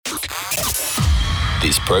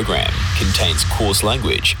This program contains coarse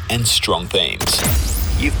language and strong themes.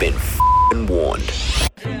 You've been warned.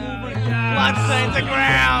 Blood stains the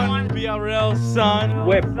ground. BRL, son.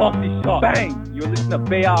 We're bossy shot. Bang! You're listening to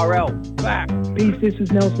BRL. Back. Peace, this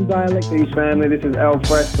is Nelson Dialect. Peace, family. This is El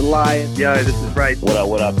Fresh, the Lion. Yo, this is Ray.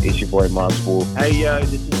 What up? It's your boy, Marspool. Hey, yo,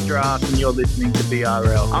 this is Draft, and you're listening to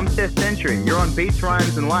BRL. I'm Seth Century. You're on Beats,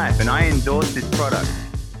 Rhymes, and Life, and I endorse this product.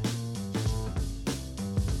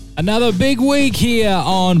 Another big week here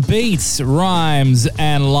on Beats, Rhymes,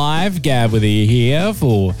 and Live. Gav with you here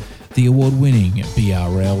for the award-winning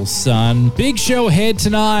BRL, son. Big show ahead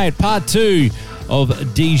tonight, part 2 of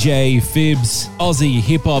DJ Fib's Aussie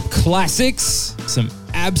hip-hop classics. Some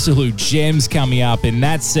absolute gems coming up in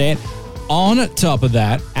that set. On top of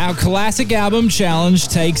that, our classic album challenge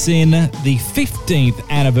takes in the 15th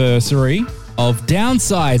anniversary of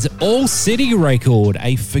Downside's All City record,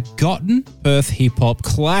 a forgotten Perth hip-hop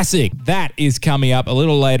classic. That is coming up a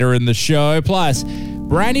little later in the show. Plus,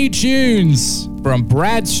 brand new tunes from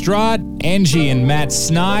Brad Strutt, Angie and Matt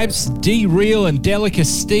Snipes, D-Real and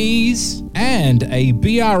Delicacies, and a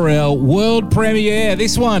BRL world premiere.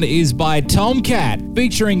 This one is by Tomcat,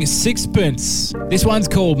 featuring Sixpence. This one's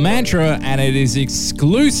called Mantra, and it is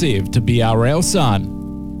exclusive to BRL, son.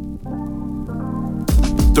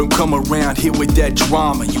 Don't come around here with that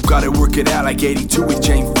drama. You gotta work it out like 82 with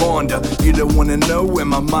Jane Fonda. You don't wanna know where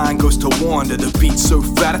my mind goes to wander. The beat's so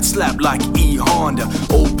fat it slap like E Honda.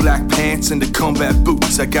 Old black pants and the combat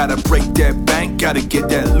boots. I gotta break that bank, gotta get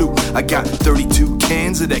that loot. I got 32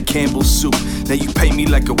 cans of that Campbell soup. Now you pay me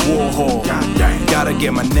like a war hall. Gotta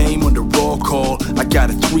get my name on the roll call. I got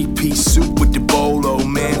a 3-piece suit with the bolo.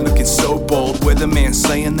 Man looking so bold. Weatherman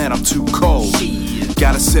saying that I'm too cold.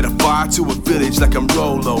 Gotta set a fire to a village like I'm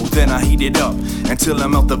Rolo. Then I heat it up until I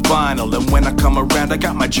melt the vinyl. And when I come around, I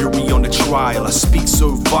got my jury on the trial. I speak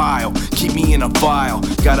so vile, keep me in a vial.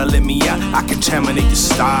 Gotta let me out, I contaminate the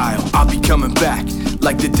style. I'll be coming back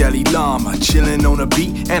like the Dalai Lama, chilling on a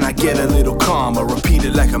beat and I get a little calmer. Repeat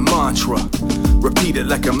it like a mantra. Repeat it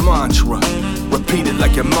like a mantra. Repeat it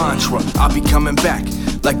like a mantra. I'll be coming back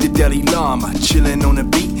like the Dalai Lama, chilling on a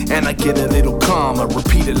beat and I get a little calmer.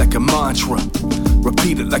 Repeat it like a mantra.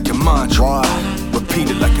 Repeat it like a mantra.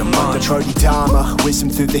 Repeat it like a mantra. The Bodhidharma, wisdom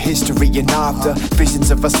through the history and after.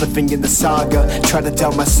 Visions of us living in the saga. Try to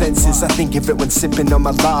dull my senses, I think of it when sipping on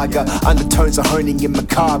my lager. Undertones are honing in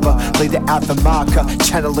macabre. Lead it out the marker,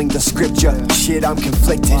 channeling the scripture. Shit, I'm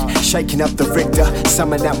conflicted, shaking up the Richter.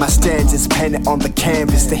 Summon out my standards, pen it on the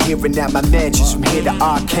canvas. To hearing out my mantras from here to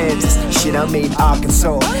Arkansas. Shit, I mean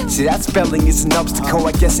Arkansas. See, that spelling is an obstacle,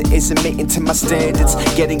 I guess it isn't meeting to my standards.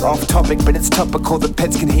 Getting off topic, but it's topical. The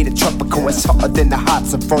pets can heat it tropical. It's hotter than the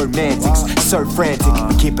hearts of romantics. So frantic,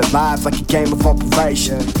 we keep it live like a game of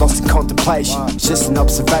operation. Lost in contemplation, it's just an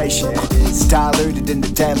observation. It's diluted in the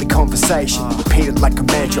daily conversation. Repeated like a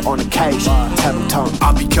mantra on occasion. Tattle tongue.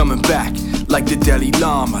 I'll be coming back like the Dalai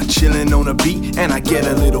Lama, chilling on a beat and I get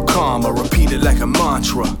a little calmer. Repeat it like a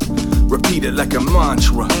mantra. Repeat it like a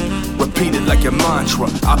mantra. Repeat it like a mantra.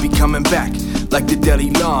 I'll be coming back like the Dalai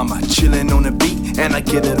Lama, chilling on a beat and I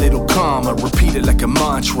get a little calmer. Repeat it like a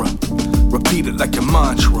mantra. Repeat it like a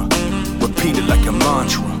mantra. Repeat it like a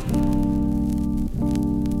mantra.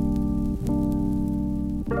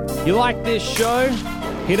 You like this show?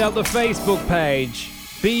 Hit up the Facebook page,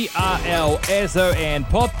 BRLSON.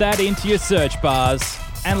 Pop that into your search bars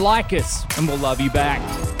and like us, and we'll love you back.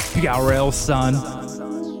 BRL, son.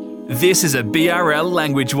 This is a BRL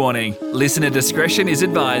language warning. Listener discretion is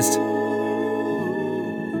advised.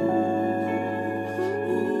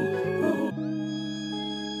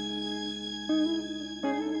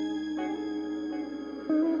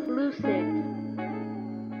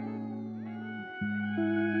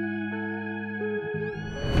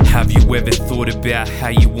 Have you ever thought about how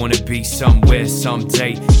you want to be somewhere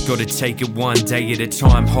someday? Gotta take it one day at a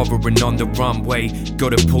time, hovering on the runway.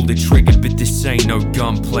 Gotta pull the trigger, but this ain't no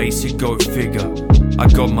gunplay, so go figure. I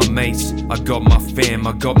got my mates, I got my fam,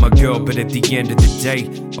 I got my girl, but at the end of the day,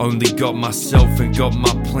 only got myself and got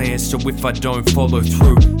my plans. So if I don't follow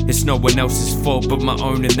through, it's no one else's fault but my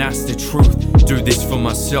own, and that's the truth. Do this for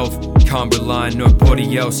myself, can't rely on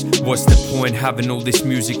nobody else. What's the point having all this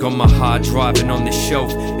music on my hard drive and on the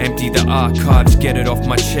shelf? Empty the archives, get it off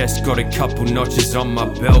my chest. Got a couple notches on my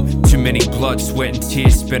belt. Too many blood, sweat and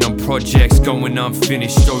tears spent on projects going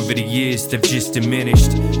unfinished. Over the years they've just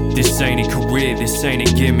diminished. This ain't a career, this ain't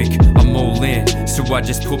a gimmick. I'm all in, so I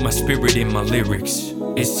just put my spirit in my lyrics.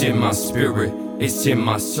 It's in my spirit, it's in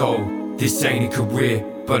my soul. This ain't a career,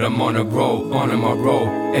 but I'm on a roll, on my roll.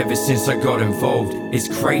 Ever since I got involved, it's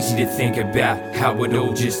crazy to think about how it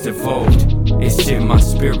all just evolved. It's in my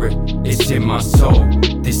spirit, it's in my soul.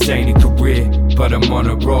 This ain't a career, but I'm on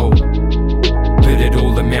a roll. But it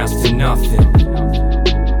all amounts to nothing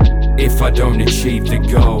if I don't achieve the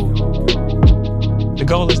goal. The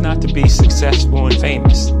goal is not to be successful and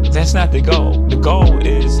famous. That's not the goal. The goal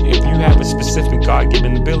is, if you have a specific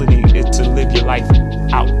God-given ability, is to live your life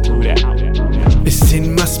out through that. It's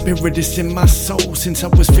in my spirit, it's in my soul. Since I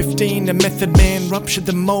was 15, the method man ruptured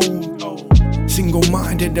the mold.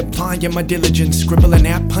 Single-minded, applying my diligence, scribbling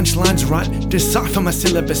out punchlines right, decipher my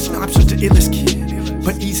syllabus. Snipes was the illest kid,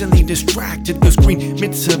 but easily distracted. Those green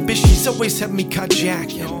Mitsubishis always had me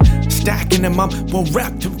carjacking, stacking them up, well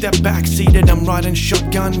wrapped, took that backseated. I'm riding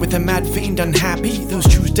shotgun with a mad fiend, unhappy. Those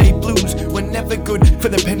Tuesday blues were never good for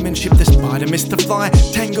the penmanship. The spider missed the fly,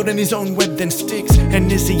 tangled in his own web, then sticks. And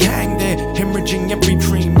as he hang there, hemorrhaging every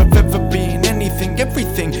dream I've ever been, anything,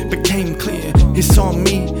 everything became clear. It's on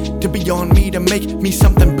me, to be on me, to make me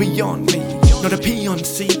something beyond me. Not a peon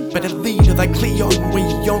seat, but a leader like Cleon. We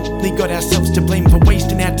only got ourselves to blame for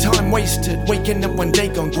wasting our time wasted, waking up one day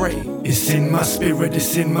gone grey. It's in my spirit,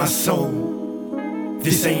 it's in my soul.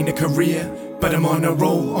 This ain't a career, but I'm on a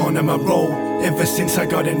roll, on my roll. Ever since I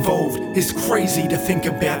got involved, it's crazy to think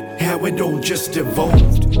about how it all just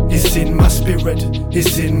evolved. It's in my spirit,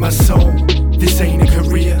 it's in my soul. This ain't a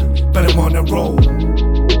career, but I'm on a roll.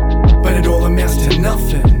 But it all amounts to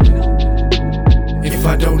nothing if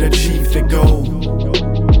I don't achieve the goal.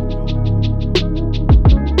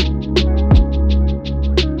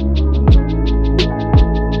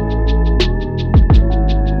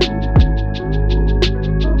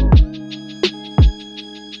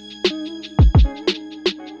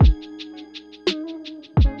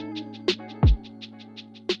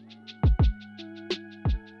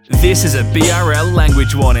 This is a BRL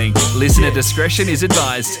language warning. Listener discretion is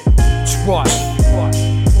advised. Try.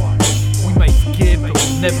 We may forgive, but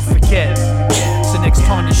we'll never forget. So next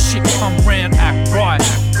time this shit come round, act right.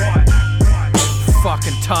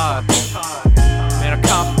 Fucking tired. Man, I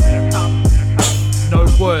can't. No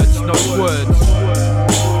words.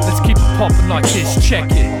 Let's keep it popping like this.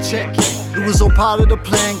 Check it. It was all part of the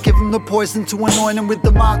plan, give them the poison to anoint them with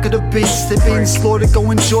the mark of the beast. They're being slaughtered, go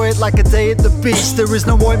enjoy it like a day at the beach. There is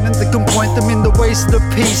no ointment that can point them in the ways of the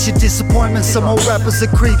peace. Your disappointment, some old rappers are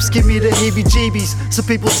creeps, give me the heebie-jeebies. Some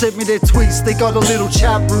people sent me their tweets, they got a little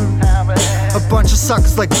chat room. A bunch of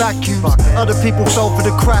suckers like vacuums, other people fell for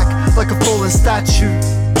the crack like a fallen statue.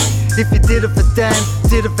 If you did it for Dan,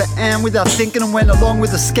 did it for Ann, without thinking and went along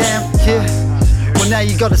with the scam, yeah. Well now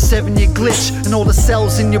you got a 7-year glitch, and all the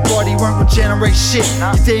cells in your body won't regenerate shit.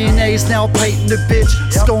 Your DNA is now a patented bitch.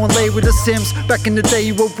 Just go and lay with the Sims. Back in the day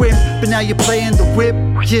you were whip, but now you're playing the whip.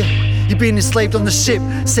 Yeah, you're being enslaved on the ship,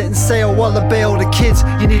 setting sail while I bail the kids.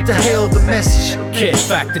 You need to hail the message. Care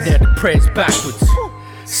factor that the prayers backwards.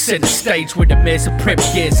 Set the stage where the mayor's a prep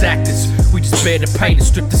years actors. We just bear the pain and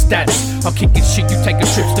strip the status. I'm kicking shit, you taking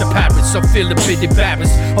trips to Paris. I'm feeling a bit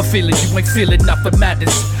embarrassed. I'm feeling you ain't feeling nothing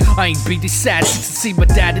matters. I ain't been this sad since I see my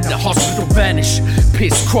dad in the hospital vanish.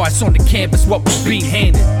 Piss Christ on the canvas, what was being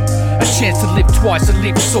handed. A chance to live twice and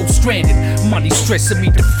live so stranded. Money stressing me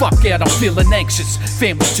the fuck out, I'm feeling anxious.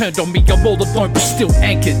 Family turned on me, I'm all alone but still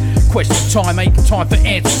anchored. Question time, ain't the time for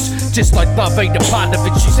answers. Just like love ain't a part of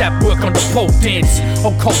it, she's at work on the pole dancing.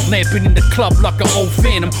 I'm cold lamping in the club like an old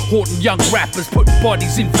phantom. Haunting young rappers, putting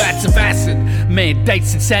bodies in vats of acid.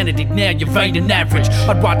 Mandates insanity, now you're vain and average.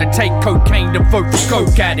 I'd rather take cocaine than vote for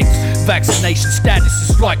coke addicts. Vaccination status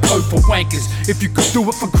is like code for wankers. If you could do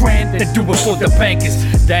it for grand, then do it for the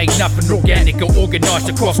bankers. There ain't nothing organic or organized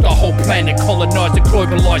across the whole planet. Colonize and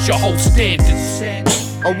globalize your whole standards.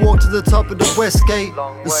 I walked to the top of the West Gate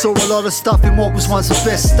and saw a lot of stuff in what was once the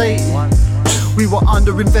best state. We were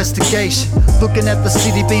under investigation, looking at the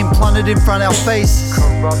city being plundered in front of our faces.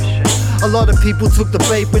 A lot of people took the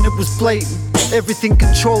bait when it was blatant. Everything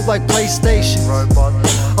controlled like PlayStation.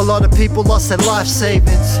 A lot of people lost their life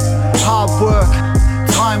savings. Hard work,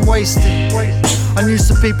 time wasted. I knew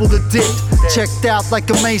some people that dipped, checked out like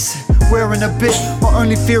a mason, wearing a bit. My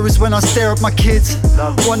only fear is when I stare at my kids,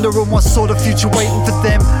 wondering what sort of future waiting for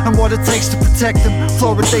them and what it takes to protect them.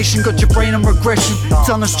 Fluoridation got your brain in regression. It's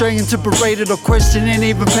un-Australian to berate it or question, ain't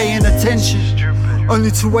even paying attention.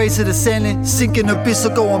 Only two ways of descending, sink in abyss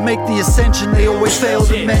or go and make the ascension. They always fail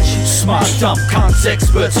to mention. Smart, dumb, cons,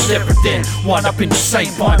 experts and everything. One up in the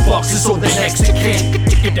same blind boxes or the next to kin.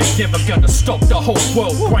 They're never gonna stop the whole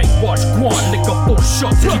world. Brainwash, guan, liquor, full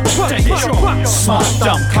shots. Keep it smart,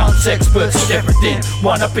 dumb, cons, experts and everything.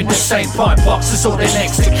 One up in the same blind boxes or the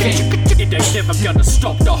next to kin. they never gonna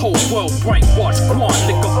stop the whole world. Brainwash, quan,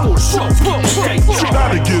 liquor full shots, they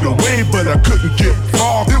tried to get away, but I couldn't get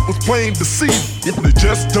far. It was plain to see, they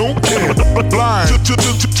just don't care. Blind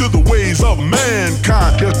to the ways of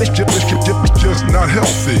mankind, just not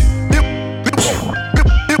healthy.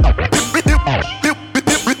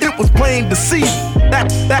 It was plain to see that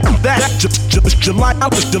July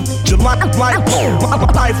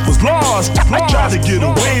life was lost. I tried to get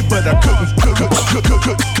away, but I couldn't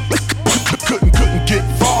get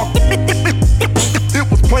far. It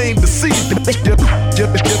was plain to see, it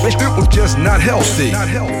was just not healthy. Not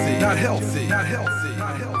healthy. Not healthy. Not healthy.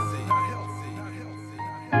 Not healthy.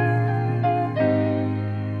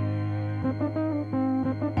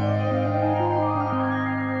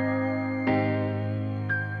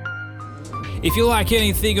 If you like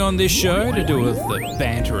anything on this show to do with the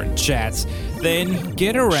banter and chats, then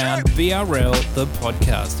get around BRL the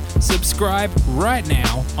podcast. Subscribe right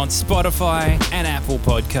now on Spotify and Apple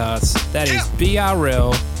Podcasts. That is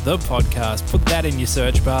BRL the podcast. Put that in your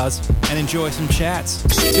search bars and enjoy some chats.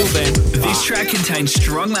 Till then, this track contains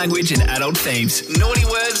strong language and adult themes. Naughty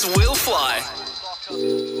words will fly.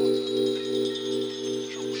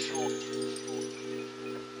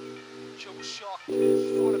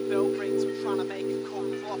 Before the bell rings, I'm trying to make a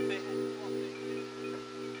cool profit.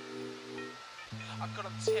 I got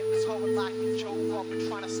them tiptoeing like a Joe Robert,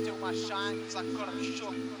 trying to steal my shine, cause I got them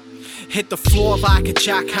shook. Hit the floor like a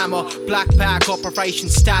jackhammer. Black bag operation,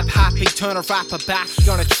 stab happy. Turn a rapper back,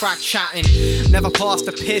 you on a track chatting. Never passed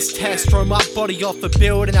a piss test. Throw my body off the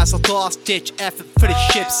building as a last ditch effort for the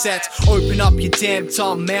ship sets. Open up your damn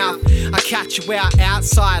dumb mouth. I catch you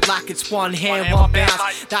outside like it's one hand, one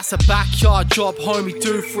bounce. That's a backyard job, homie,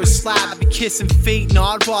 do for a slab. I be kissing feet, no,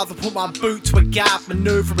 I'd rather put my boot to a gap.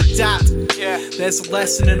 Maneuver, adapt. There's a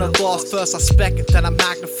lesson in a loss. First I spec it, then I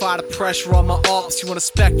magnify the pressure on my ops. You want a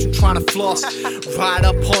spectrum, trying to floss. Right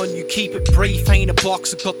up on you, keep it brief. Ain't a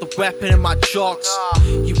box, I got the weapon in my jocks.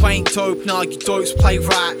 You ain't dope, nah, you dopes play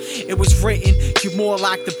right. It was written, you more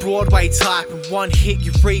like the Broadway type. In one hit,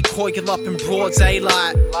 you recoil up in broad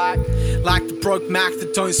daylight. Like the broke Mac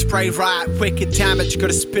that don't spray right. Wicked damage,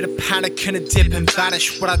 gotta spit a panic and a dip and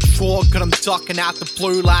vanish. What I draw, got 'em ducking out the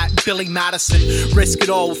blue light. Billy Madison, risk it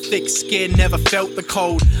all, thick skin, never felt the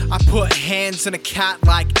cold. I put hands in a cat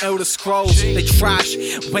like Elder Scrolls. They trash,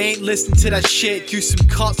 we ain't listening to that shit. You some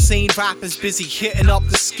cutscene rappers busy hitting up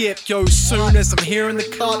the skip. Yo, soon as I'm hearing the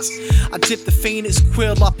cuts, I dip the Phoenix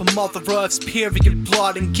quill up a Mother Earth's period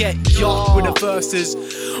blood and get yocked with the verses.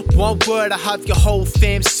 One word, I have your whole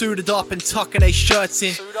fam suited up and tucking their shirts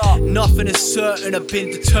in. Nothing is certain, I've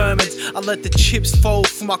been determined. I let the chips fall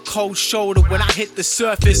from my cold shoulder when I hit the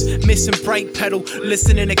surface. Missing brake pedal,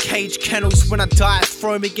 listening to cage kennels. When I die,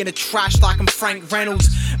 throw me in the trash like I'm Frank Reynolds.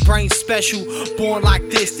 Brain special, born like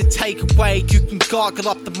this to take away. You can gargle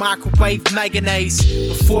up the microwave mayonnaise.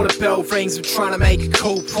 Before the bell rings, I'm trying to make a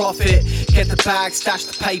cool profit. Get the bag, stash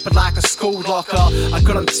the paper like a school locker. I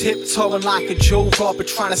got 'em tiptoeing like a jewel robber,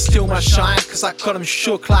 trying to steal my shine, cause I got 'em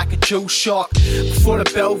shook like a jewel shock. Before the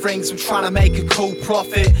bell rings, I'm trying to make a cool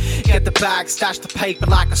profit. Get the bag, stash the paper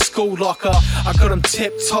like a school locker. I got 'em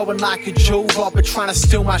tiptoeing like a jewel robber, trying to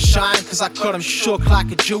steal my shine, cause I got 'em shook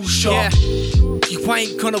like a jewel shock. You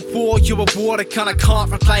ain't gonna war, you a water gun, I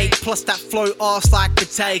can't relate. Plus that flow arse like the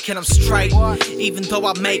take, and I'm straight. Even though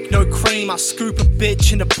I make no cream, I scoop a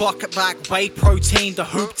bitch in a bucket like whey protein. The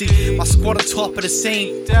hoopty, my squad on top of the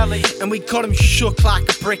scene. And we got 'em shook like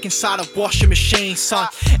a brick inside a washing machine, son.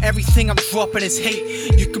 Everything I'm dropping is heat.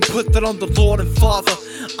 You can put that on the Lord and Father.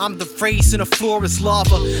 I'm the reason the floor is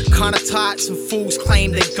lava. Kinda tight, some fools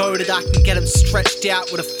claim they goated. I can get 'em stretched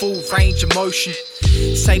out with a full range of motion.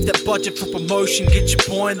 Save that budget for promotion, get your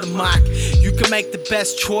boy in the mic. You can make the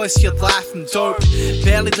best choice of your life, I'm dope.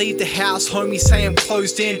 Barely leave the house, homies say I'm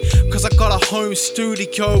closed in, cause I got a home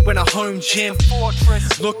studio and a home gym.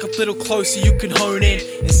 Look a little closer, you can hone in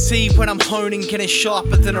and see when I'm honing, getting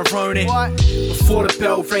sharper than a Ronin. Before the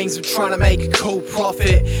bell rings, I'm trying to make a cool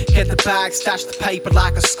profit. Get the bag, stash the paper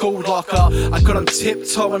like a school locker. I got 'em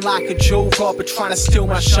tiptoeing like a jewel robber, trying to steal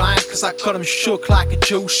my shine, cause I got 'em shook like a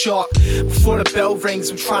jewel shock. Before the bell rings,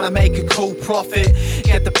 I'm trying to make a cool profit.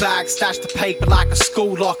 Get the bag, stash the paper like a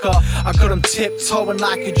school locker. I got 'em tiptoeing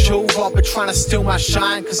like a jewel robber, trying to steal my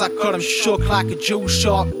shine, cause I got 'em shook like a jewel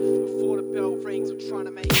shock. Before the bell rings, I'm trying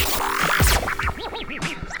to make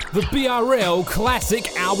the BRL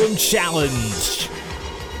Classic Album Challenge.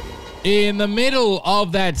 In the middle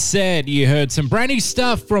of that set, you heard some brand new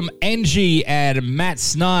stuff from NG and Matt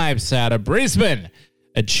Snipes out of Brisbane.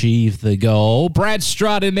 achieve the goal. Brad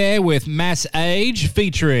Strutt in there with Mass Age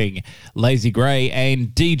featuring Lazy Grey and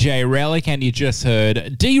DJ Relic. And you just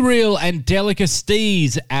heard D-Real and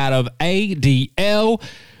Delicacies out of ADL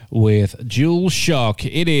with Dual Shock.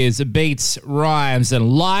 It is Beats, Rhymes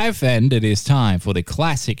and Life, and it is time for the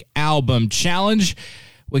Classic Album Challenge.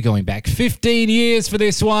 We're going back 15 years for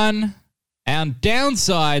this one. And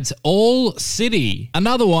Downside's All City.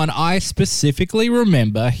 Another one I specifically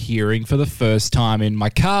remember hearing for the first time in my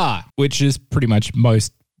car, which is pretty much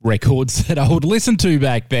most records that I would listen to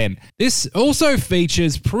back then. This also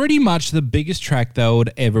features pretty much the biggest track they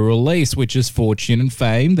would ever release, which is Fortune and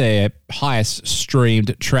Fame, their highest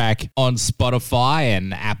streamed track on Spotify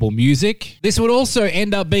and Apple Music. This would also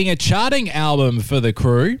end up being a charting album for the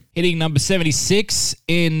crew, hitting number 76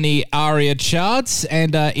 in the ARIA charts,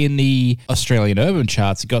 and in the Australian Urban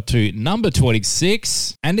charts, it got to number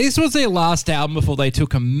 26. And this was their last album before they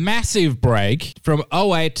took a massive break from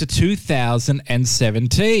 2008 to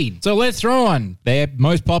 2017. So let's throw on their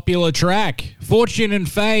most popular track, Fortune and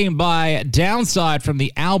Fame by Downside from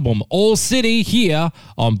the album All City, here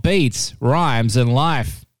on Beats, Rhymes and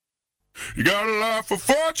Life. You got a life for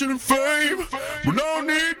fortune and fame, but no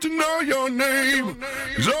need to know your name.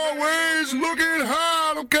 He's always looking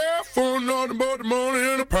high, don't care for nothing but the money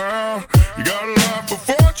and the power. You got a life for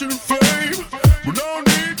fortune and fame, but no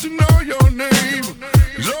need to know your name.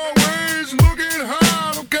 He's always looking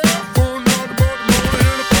high, don't care for nothing but the money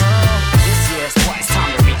and the power. This year's what it's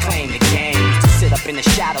time to reclaim the game, to sit up in the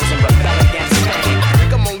shadows and rebel against fame. I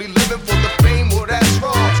think I'm only living for the fame, well that's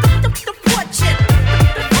wrong.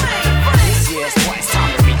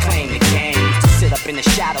 Up in the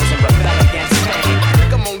shadows and rebel against fame. I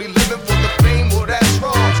think I'm only living for the fame, well that's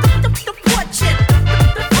wrong.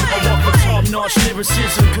 I rock with top-notch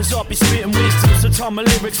lyricism, cause I'll be spitting wisdoms. The time my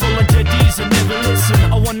lyrics full of deadies and never listen.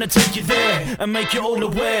 I wanna take you there and make you all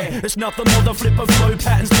aware. It's nothing more than flip of flow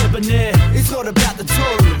patterns debonair. It's not about the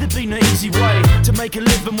total. There'd be no easy way to make a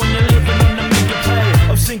living when you're living on a mega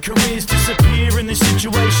pay. I've seen careers disappear in this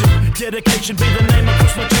situation. Dedication be the name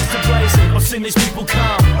across my chest of blazing. I've seen these people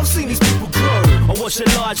come, I've seen these people grow. I watch their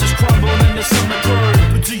lives just crumble and then the summer grow.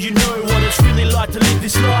 But do you know what it's really like to live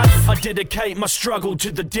this life? I dedicate my struggle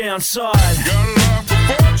to the downside. You got a life for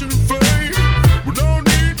fortune and fame, but no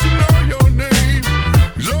need to know your name.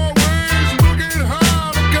 He's always looking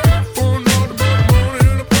high, don't care for nothing but the money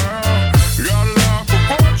and the power. You got a life for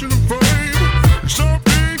fortune and fame, and some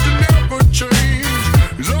things you never change.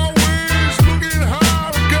 He's always looking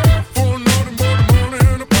high, don't care for nothing but the money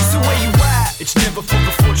and the power. So where you at? It's never for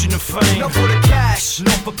the fortune and fame, not for the cash,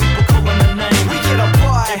 not for people calling the name. We get up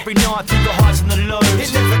high every night through the highs and the lows.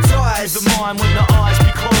 It never dies. Through the mind when the eyes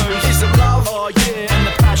be closed. Is it love? Oh yeah, and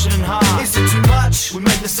the passion and heart. Is it too much? We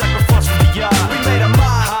make the sacrifice for the yard. We made a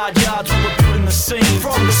mark. Hard yards when we're building the scene.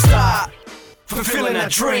 From the start, fulfilling our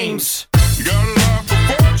dreams. You got a life for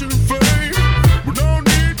fortune and fame, but no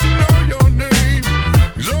need to know your name.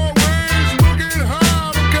 He's always looking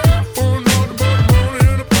high, don't care for nothing but the money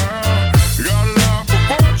and the power. You got a life for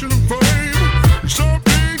fortune and fame, and some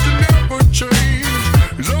things you never change.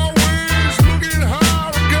 He's always looking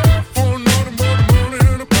high, don't care for nothing but the money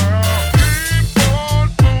and the power. Keep on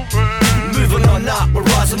moving. Moving on up, we're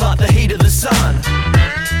rising like the heat of the sun.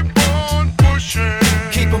 Keep on pushing.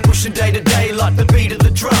 Keep on pushing day to day like the beat of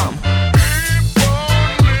the drum. Keep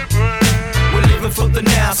on living. We're living for the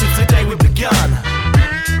now since the day we begun.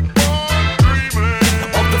 Keep on dreaming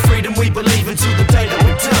of the freedom we believe until the day that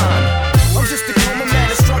we're done. I'm just a common man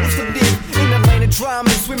that struggles to live in a lane of drama,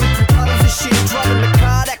 swimming through puddles of shit, driving a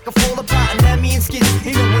car that can fall apart and hand me in skids.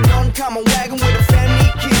 In a non-common wagon with a family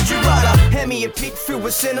of kids. You rather hand me a pit filled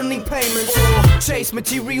with sending payments, or chase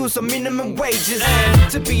materials on minimum wages,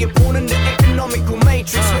 and to be a pawn in the economical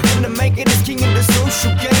matrix. Looking to make it as king in the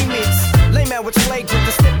social game. It's lame how it's flagrant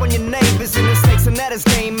to step on your neighbors in the snakes and that is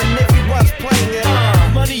game, and everyone's playing it.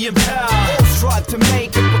 Money and power, all strive to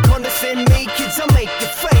make it, but condescend me, kids, I'll make it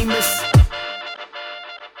famous.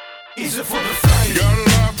 Is it for the fame? You got a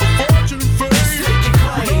life for fortune and fame,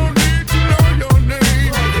 but no need to know your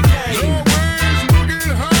name. He's always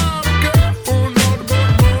looking high, don't care for nothing but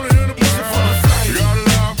the money and the power. You got a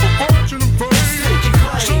life for fortune and fame,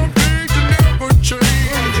 some things you never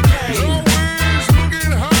change. He's always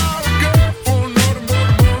looking high, don't care for nothing but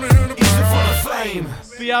the money and the power.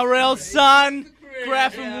 BRL, son.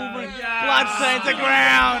 Graphic movement. Blood stains the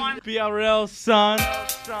ground. BRL, son.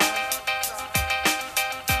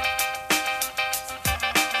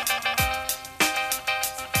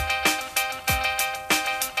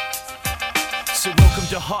 So welcome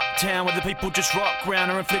Welcome to Hot Town, where the people just rock round,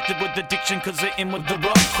 are inflicted with addiction cause they're in with the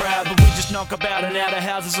rock crowd. But we just knock about and out of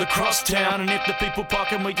houses across town, and if the people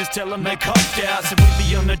parking, we just tell them they copped out. So we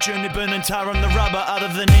be on the journey, burning tar on the rubber. Other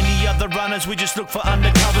than any other runners, we just look for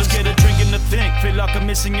undercovers. Get a drink and a think, feel like I'm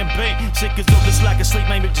missing a beat. Sick as all this lack of sleep,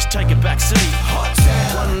 maybe just take a back seat. Hot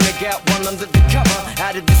Town. One leg out, one under the cover.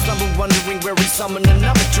 Out of this slumber, wondering where he summoned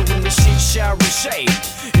another. During the sheet shower and shade.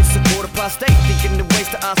 It's a 8:15, thinking the ways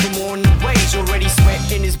to ask for more in the wage. Already sweat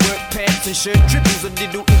in his work pants and shirt dribbles. A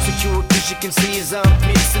little insecure cause you can see his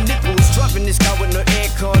armpits and nipples. Driving this car with no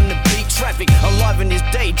aircon, the peak traffic. Alive in his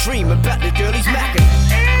daydream about the girl he's macking.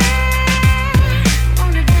 Hot Town.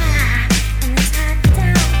 Wanna die in this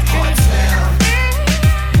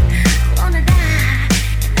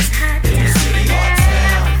hot town. In the city, Hot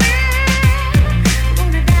Town.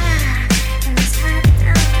 Wanna die in this hot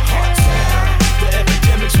town. Hot Town. The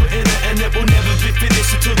epidemics were in it and it will never be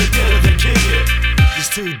finished until the dead of the king. These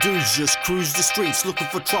two dudes just cruise the streets looking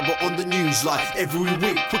for trouble on the news like every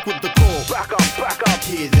week. Quick with the call, back up.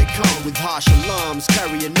 Here they come with harsh alarms,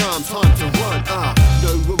 carrying arms, time to run.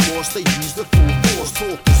 No remorse, they use the full force.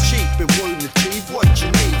 Talk is cheap, it won't achieve what you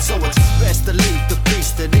need. So it's best to leave the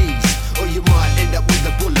beast at ease, or you might end up with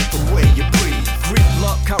a bullet from where you breathe. Grip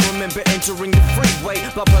lock, can't remember entering the freeway.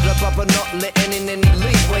 Bubba, not letting in any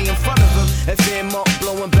leeway in front of him. A fear mark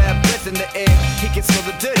blowing bad breath in the air. He can smell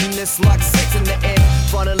the dirtiness like sex in the air.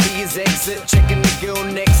 Finally his exit, checking the girl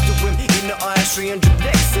next to him in the IS-300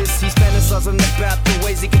 Lexus. He's fantasizing about the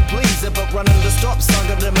ways he can please her, but running the stop sign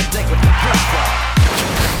got him a deck of the press.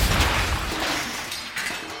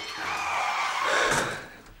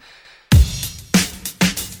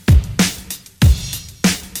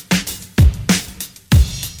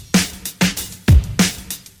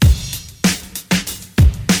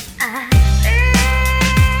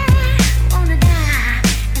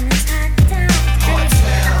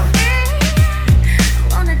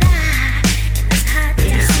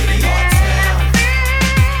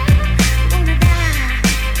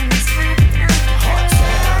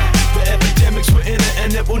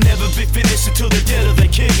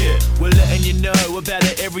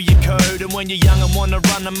 When you're young and wanna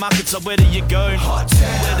run the market, so where do you go? Hot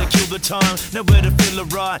Town. Where to kill the time, nowhere to feel it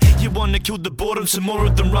right. You wanna kill the boredom, so more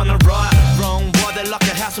of them run a right. Wrong, why they like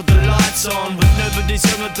a house with the lights on? With nobody's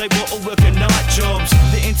young, they were all working night jobs.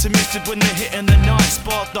 They're intermittent when they're hitting the night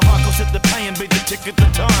spot. The high cost that they're paying be the ticket, the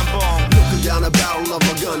time bomb. Looking down a barrel of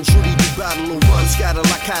a gun, should he do battle or run? Scatter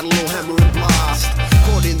like cattle or hammer and blast.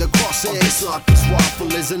 Caught in the crosshairs, sniper's rifle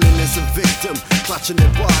is an innocent victim, clutching their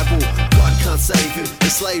Bible. God can't save him. The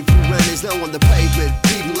slave who ran is now on the pavement,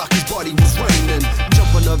 bleeding like his body was raining.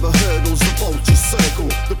 Jumping over hurdles, the vultures circle.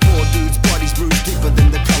 The poor dude's body's bruised deeper than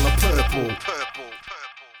the color purple.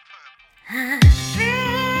 I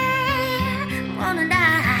feel wanna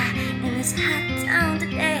die in this hot town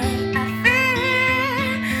today. I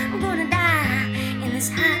feel I'm gonna die in this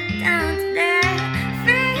hot town today. I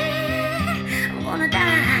feel I'm gonna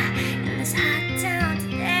die in this hot town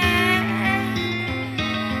today.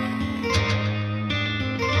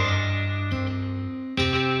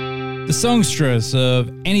 The songstress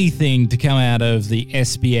of anything to come out of the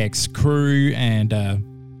SBX crew and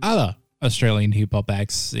other Australian hip-hop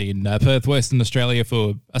acts in Perth, Western Australia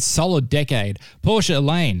for a solid decade. Portia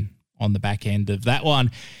Lane on the back end of that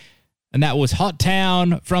one. And that was Hot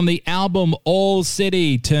Town from the album All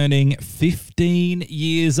City, turning 15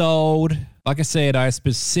 years old. Like I said, I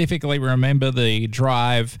specifically remember the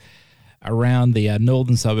drive around the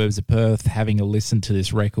northern suburbs of Perth, having a listen to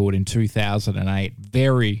this record in 2008.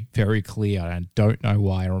 Very, very clear. I don't know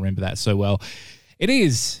why I remember that so well. It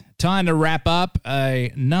is time to wrap up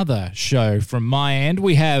another show from my end.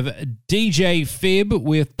 We have DJ Fib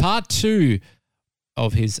with part 2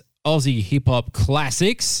 of his Aussie hip-hop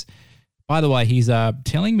classics. By the way, he's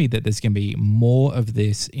telling me that there's going to be more of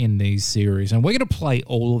this in these series, and we're going to play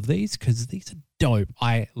all of these because these are dope.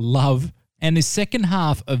 I love. And the second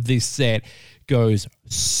half of this set goes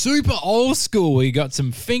super old school. We got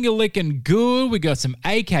some finger licking good. We got some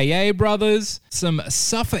AKA brothers, some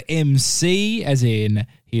Suffer MC, as in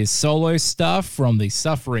his solo stuff from the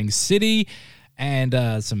Suffering City, and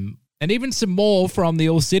even some more from the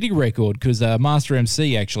All City record, because Master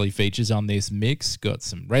MC actually features on this mix. Got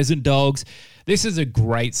some Resin Dogs. This is a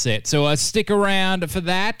great set. So stick around for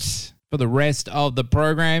that. For the rest of the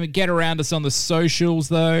program, get around us on the socials,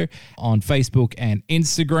 though, on Facebook and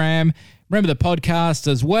Instagram. Remember the podcast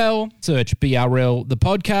as well. Search BRL, the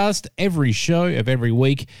podcast. Every show of every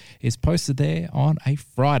week is posted there on a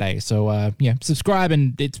Friday. So, subscribe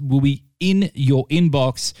and it will be in your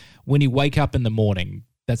inbox when you wake up in the morning.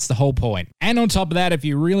 That's the whole point. And on top of that, if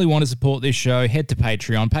you really want to support this show, head to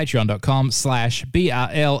Patreon,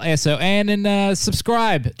 patreon.com/BRLSON, and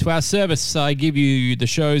subscribe to our service. I give you the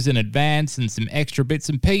shows in advance and some extra bits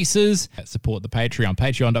and pieces. Support the Patreon,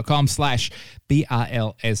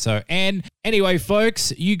 patreon.com/BRLSON. Anyway,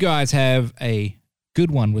 folks, you guys have a good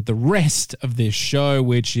one with the rest of this show,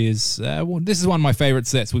 which is, this is one of my favorite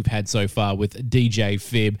sets we've had so far with DJ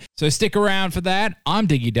Fib. So stick around for that. I'm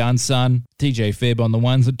Diggy Dunson, DJ Fib on the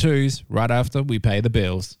ones and twos, right after we pay the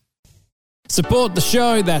bills. Support the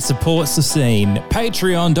show that supports the scene.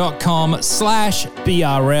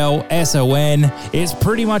 Patreon.com/BRLSON. It's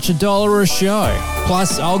pretty much $1 a show.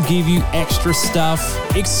 Plus, I'll give you extra stuff,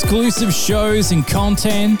 exclusive shows and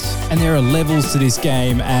content, and there are levels to this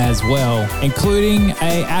game as well, including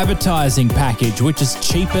a advertising package, which is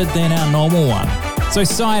cheaper than our normal one. So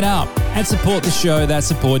sign up and support the show that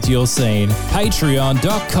supports your scene.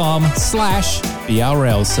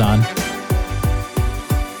 Patreon.com/BRLSON.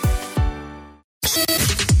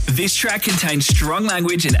 This track contains strong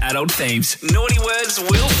language and adult themes. Naughty words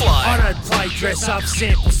will fly. I don't play dress up,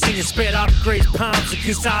 sample, sing and sped up, grease palms and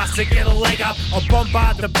guitars to get a leg up. I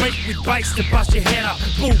bombard the beat with bass to bust your head up.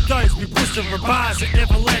 Bulldoze with booster bars that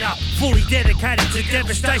never let up. Fully dedicated to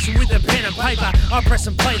devastation with a pen and paper. I press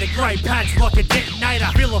and play the grey patch like a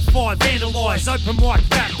detonator. Vilify, vandalise, open mic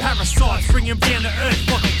rap parasites. Bring them down to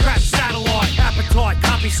earth like a crap satellite. Appetite,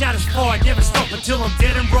 can't be satisfied, never stop until I'm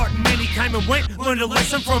dead and rotten. Many came and went, learned a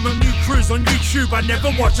lesson from a new cruise on YouTube. I never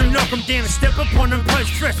watch them, knock them down and step upon them.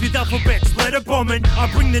 Post stress with alphabets, letter bombing. I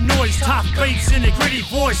bring the noise, tough beats in a gritty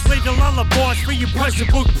voice. Leave the lullabies for your poster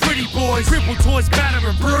book pretty boys. Cripple toys, batter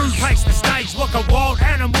and bruise. Pace the stage like a wild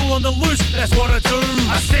animal on the loose. That's what I do.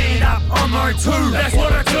 I stand up on my own too. That's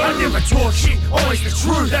what I do. I never talk shit, always the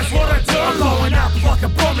truth. That's what I do. I'm blowing up like a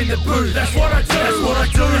bomb in the booth. That's what I do. That's what I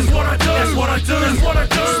do. That's what I do. That's what I do. That's what I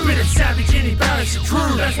do. Spit it savage and embarrassing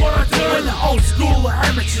true. That's what I do. When the old school are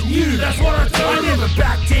amateur new. That's what I do. I never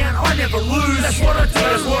back down. I never lose. That's what I do.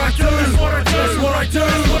 That's what I do. That's what I do. That's what I do.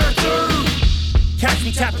 That's what I do. Catch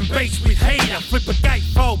me tapping beats with heater. Flip a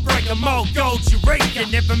gatefold, break a mold, gold Eureka.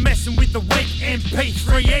 Never messing with the weak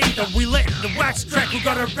MP3 either. We let the wax crack, we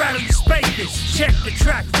gotta rattle your speakers. Check the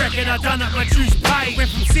track record, I done up my juice pay.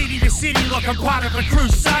 Went from city to city like I'm part of a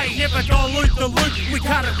crusade. Never dilute the loop, we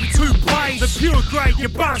cut it with 2 blades. The pure grade you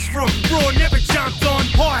bust from, raw never jumped on.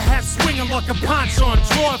 Hi-hat swinging like a punch on.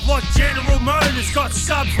 Drive like General Motors, got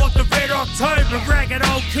subs like the Red October. Ragged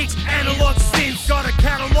old kicks, analog synths. Got a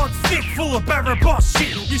catalog thick full of Barabas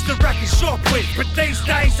shit. Used to rack a shop with, but these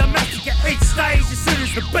days I massacre each stage as soon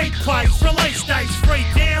as the beat plays. Release dates, free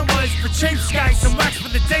downloads for cheapskates and wax for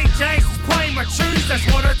the DJs. Playing my tunes, that's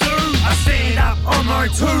what I do. I stand up on my own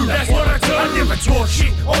too. That's what I do. I never talk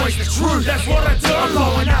shit, always the truth. That's what I do. I'm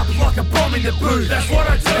blowing up like a bomb in the booth. That's what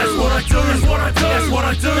I do. That's what I do. That's what I do. That's what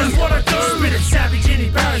I do. That's what I do. Spit it savage and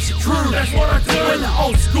embarrassing true. That's what I do. When the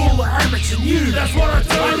old school are amateur new. That's what I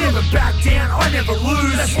do. I never back down. I never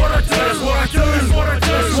lose. That's what I do. That's what I do. That's what I do.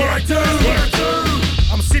 That's what I do. That's what I do.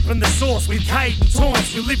 I'm sipping the sauce with Kate and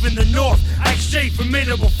taunts. We live in the north. HG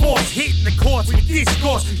formidable force. Hitting the courts with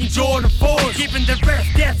discourse. Enjoy the force. Giving the ref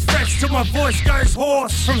death threats till my voice goes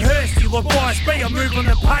hoarse. From Hursty, Levi's B, I move on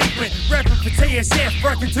the pavement. Rapping for TSF,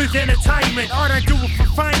 Broken Tooth Entertainment. I don't do it for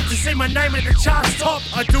fame to see my name at the charts top.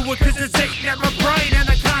 I do it cause it's eating at my brain and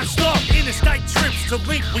I can't stop. Interstate trips to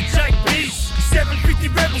link with Jake Beast. 750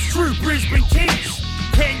 Rebels, true Brisbane Kings.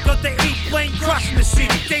 Ken got the E-plane crushing the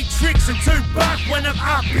city. Deep tricks and $2 when I'm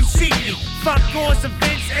up in Sydney. Fuck Gauze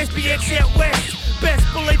events, SBX out west. Best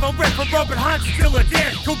believe I'm rep for Robert Hunt till a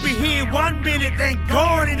death. Could be here 1 minute, then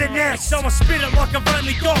gone in the next. So I spit it like I've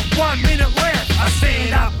only got 1 minute left. I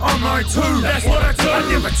stand up on my own too. That's what I do. I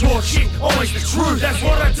never talk shit, always the truth. That's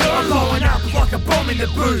what I do. I'm blowing up like a bomb in the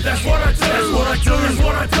booth. That's what I do. That's what I do. That's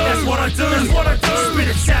what I do. That's what I do. That's what I do. Spit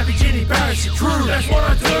it savage and embarrassing true. That's what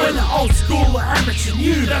I do. When the old school are amateur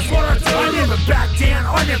new. That's what I do. I never back down.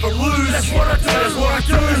 I never lose. That's what I do. That's what I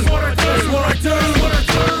do. That's what I do. That's what I do. That's what I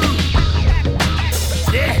do.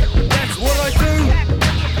 Yeah, that's what I do.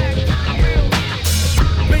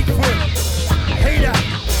 Bigfoot, Heater,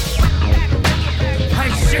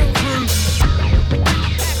 Hey Shell Crew,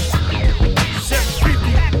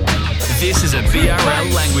 750. This is a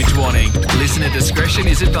BRL language warning. Listener discretion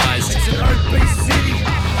is advised. It's an obese city.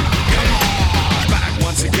 Back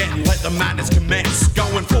once again, let the madness commence.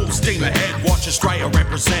 Going full steam ahead, watch Australia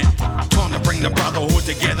represent. Time to bring the brotherhood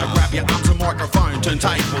together. Grab your arms and microphone, turn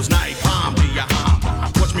tables, nay, palm to your harm.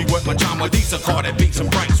 What Watch me work my charm with these accorded beats and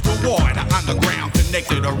breaks. We're wide, underground,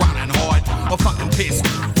 connected or run and hide. I'm fucking pissed,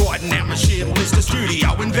 riding out my shit list. The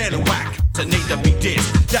studio in Whack to need to be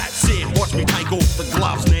dissed. That's it, watch me take off the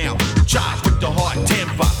gloves now. Charged with the high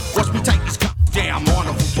temper. Watch me take these cups down,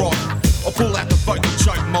 mindful drop. I'll pull out the vocal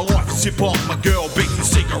choke, my life is hip hop. My girl beats with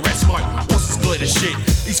cigarette smoke. What's this glitter shit?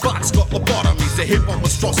 These fucks got lobotomies, the hip hop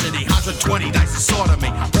monstrosity. 120 days inside of me.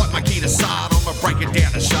 Like my key to side, I'ma break it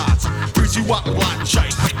down to shards. Bruise you up with light and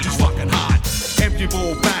shade, hit you fucking hard. Empty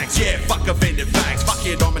ball bags, yeah, fuck offended fags. Fuck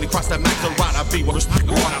your dominant crust that makes the rider be what it's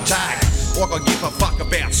right on tag. Like I give a fuck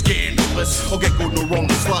about scandalous. I'll get good and wrong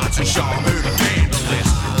the sluts and show 'em who to handle this.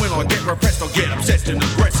 When I get repressed, I'll get obsessed and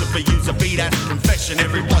aggressive. For use a beat as a confession,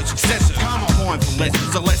 every bloke's excessive. Come on, mind for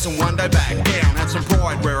lessons, a lesson one day back down. Have some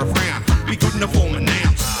pride, wear a frown. Be good in the form of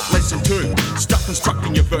nouns. Lesson 2, stop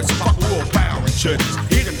constructing your verse. Fuck all power in churches.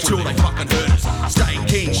 Hit them till they fucking hurt us. Stay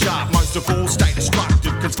keen, sharp, most of all, stay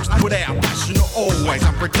destructive. Cause without passion, are always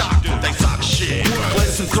unproductive. They suck shit.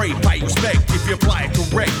 Lesson 3, pay respect. If you play it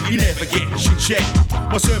correct, you never get shit checked.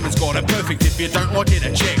 My sermon's got it perfect. If you don't like it,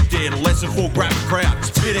 eject it. Lesson 4, grab a crowd.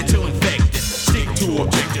 Spit it till infected. Stick to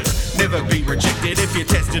objectives. Never be rejected. If you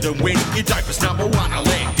tested and win, you're dopest number 1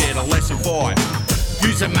 elected. A lesson 5.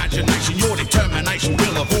 Use imagination, your determination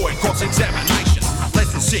will avoid cross-examination.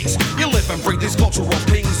 Lesson 6, you live and breathe these cultural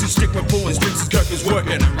kings who stick with pulling strings as Kirk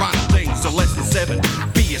working and running things. So lesson 7,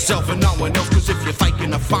 be yourself and no one else, cause if you're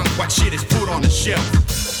faking a funk, what shit is put on a shelf.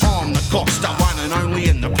 I'm the cockster, one and only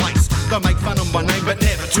in the place. Don't make fun of my name, but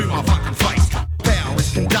never to my fucking face. Power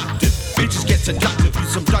is conductive, bitches get seductive,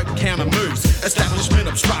 use some dope counter moves, establishment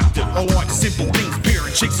obstructive. I like simple things, beer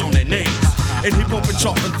and chicks on their knees. And hip hop and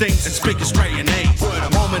chopping things and speak Australianese.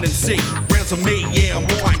 I'm an MC, rounds of me, yeah, I'm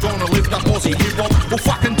wine. Gonna lift up Aussie hip hop, or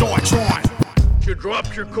fucking die trying. You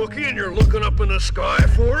dropped your cookie and you're looking up in the sky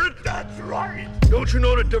for it? That's right. Don't you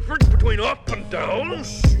know the difference between up and down?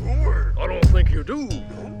 Sure. I don't think you do.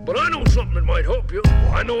 But I know something that might help you.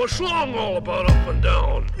 I know a song all about up and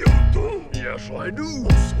down. You do? Yes, I do.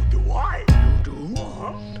 So do I. You do?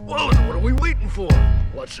 Well, then what are we waiting for?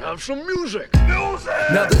 Let's have some music. Music!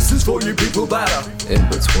 Now this is for you people that are in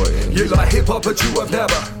between. You like hip-hop but you have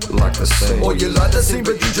never like the scene. Or you like the scene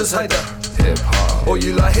but you just hate the hip-hop. Or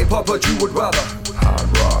you like hip-hop but you would rather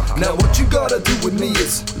hard rock. Now what you gotta do with me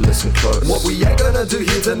is listen close. What we ain't gonna do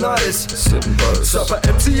here tonight is sit and boast. So for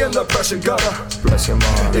MC and the pressure gonna bless your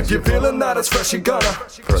mind. If you're feeling that it's fresh, you're gonna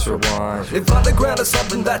press rewind. If underground is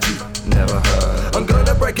something that you never heard, I'm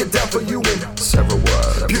gonna break it down for you in several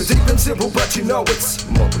words. Pure, deep and simple, but you know it's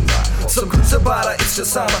more than that. Some cruise about it, it's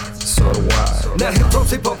just summer. So do I. Now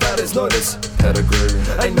hip-hop's hip-hop, that is known as pedigree.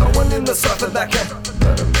 Ain't no one in the cypher that can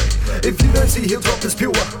better me. If you don't see hip-hop as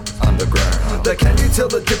pure underground, then can you tell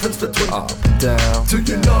the difference between up and down? Do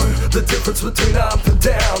you know the difference between up and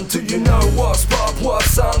down? Do you know what's pop,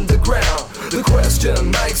 what's underground? The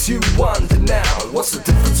question makes you wonder now. What's the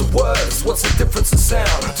difference of words? What's the difference of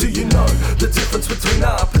sound? Do you know the difference between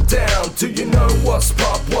up and down? Do you know what's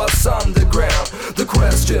pop, what's underground? The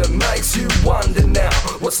question makes you wonder now.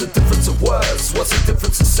 What's the difference of words? What's the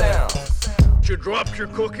difference of sound? You dropped your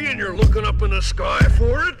cookie and you're looking up in the sky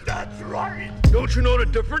for it? That's right. Don't you know the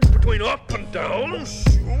difference between up and down?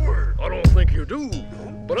 Sure. I don't think you do.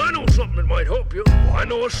 But I know something that might help you. I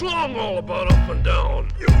know a song all about up and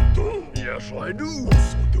down. You do? Yes, I do.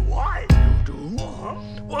 So do I. You do?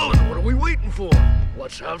 Well, then what are we waiting for?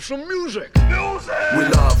 Let's have some music. Music! We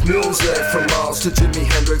love music, from Miles to Jimi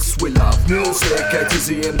Hendrix. We love music, A to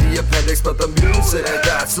Z in the appendix. But the music,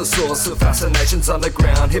 that's the source of fascination's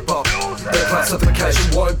underground hip-hop. The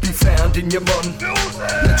classification won't be found in your modern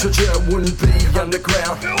literature, wouldn't be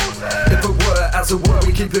underground. If it were, as it were,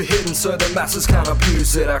 we keep it hidden so the masses can't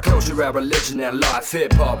abuse it. Our culture, our religion, our life,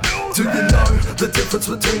 hip-hop. Do you know the difference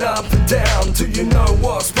between up and down? Do you know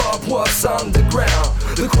what's pop, what's underground?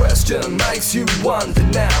 The question makes you wonder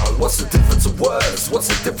now. What's the difference of words? What's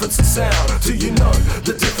the difference of sound? Do you know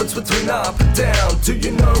the difference between up and down? Do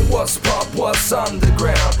you know what's pop, what's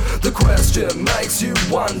underground? The question makes you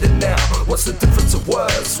wonder now. What's the difference of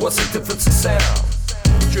words? What's the difference of sound?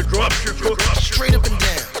 You dropped your cookie straight up and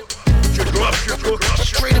down. You dropped your cookie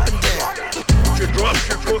straight up and down. You dropped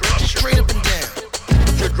your cookie straight up and down.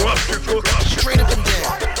 You dropped your cookie straight up and down.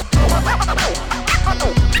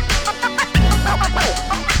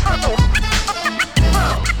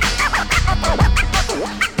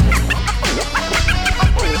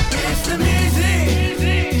 It's the music.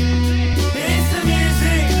 It's the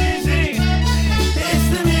music. It's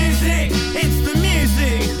the music. It's the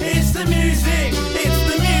music. It's the music. It's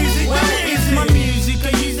the music. Well, it's my music.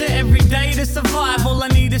 I use it every day to survive. All I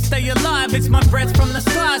need is stay alive. It's my breath from the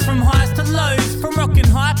skies, from highs to lows, from rocking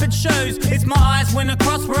high it shows. It's my eyes when I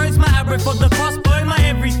crossroads, my arrow for the crossbow, my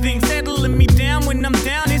everything. Settling me down when I'm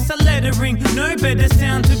down, it's a lettering. No better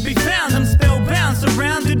sound to be found. I'm spellbound,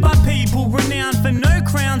 surrounded by people renowned for no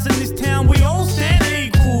crowns in this town. We all stand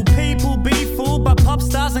equal. People be fooled by pop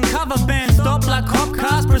stars and cover bands. Stop like cop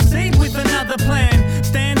cars, proceed with another plan.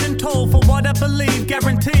 Standing tall for what I believe,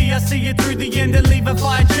 guarantee I see it through the end and leave if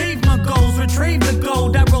I achieve my goals. Retrieve the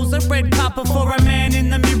gold, I rolls a red carpet for a man in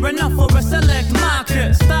the mirror, not for a select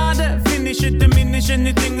market. Start it, finish it, diminish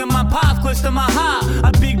anything in my path, close to my heart.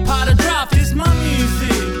 A big part of draft is my music.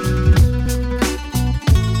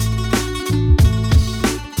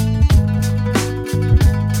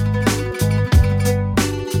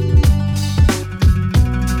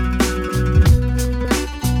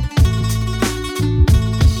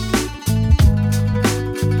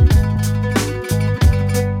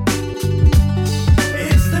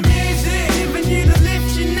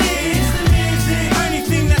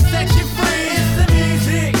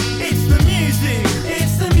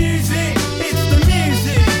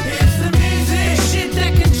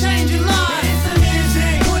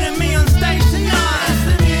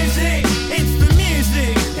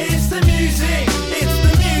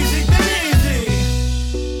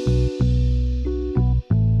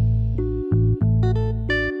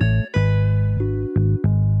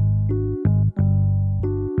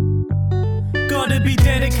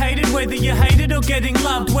 Whether you hated or getting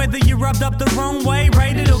loved, whether you rubbed up the wrong way,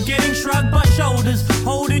 rated or getting shrugged by shoulders,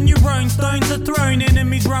 holding your own, stones are thrown,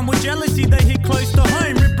 enemies run with jealousy, they hit close to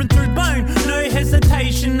home, ripping through bone, no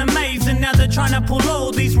hesitation, amazing, now they're trying to pull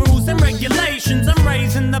all these rules and regulations, I'm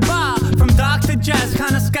raising the bar, from dark to jazz,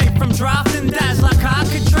 can't escape from draft and daz, like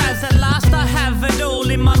Alcatraz, at last I have it all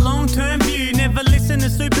in my long-term view, never listen to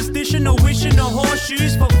superstition or wishing or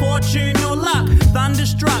horseshoes for fortune or luck,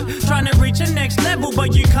 thunderstruck, trying to reach a next level,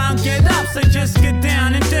 but you can't get up, so just get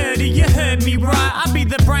down and dirty, you heard me right, I be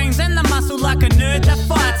the brains and the muscle like a nerd that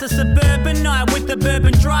fights, a suburban night with the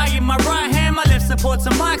bourbon dry in my right hand, my left supports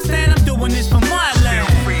a mic stand, I'm doing this for my land.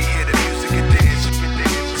 Feel free, hear the music and dance,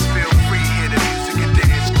 feel free, hear the music and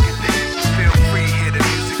dance, feel free, hear the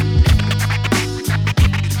music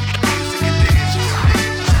and dance,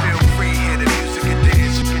 feel free, hear the music and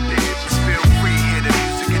dance, feel free, hear the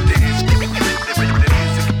music and dance,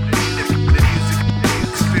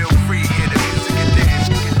 feel free, hear the music and dance.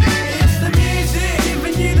 It's the music,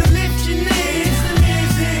 giving you the lift you need. It's the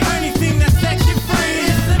music, only thing that sets you free.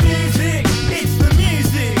 It's the music, it's the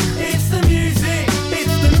music, it's the music,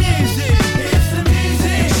 it's the music, it's the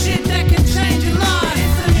music. Shit that can change your life.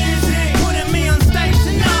 It's the music, putting me on stage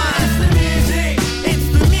tonight. It's the music, it's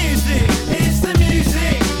the music, it's the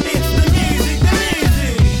music, it's the music, the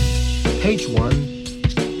music. H1,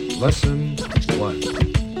 Lesson 1.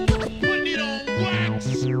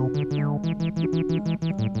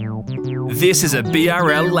 This is a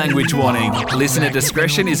BRL language warning. Listener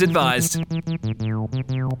discretion is advised.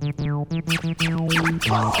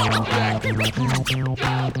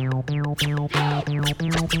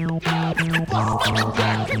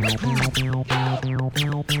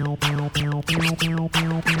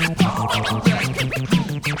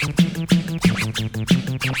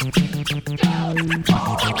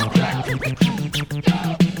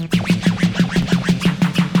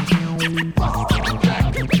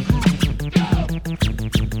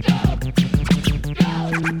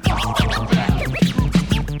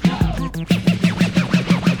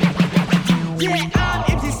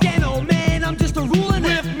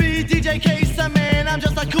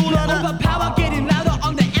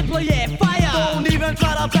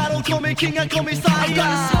 King and call me sire. I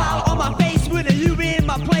got a smile on my face with you in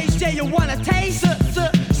my place. Yeah, you wanna taste?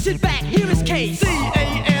 Sit back, here is case.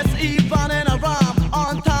 C-A-S-E, fun and a rhyme.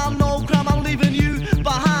 On time, no crime, I'm leaving you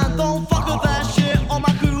behind. Don't fuck with that shit, or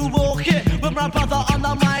my crew will hit. With my brother on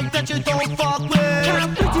the mic that you don't fuck with.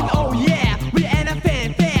 Count 15, oh yeah, we ain't a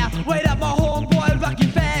fanfare. Wait up, my homeboy,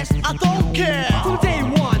 rockin' fast. I don't care. From day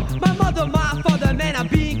one, my mother, my father, man, I'm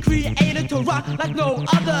being created to rock like no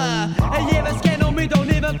other. And yeah, let's get on me,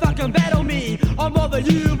 don't even fucking battle me. I'm over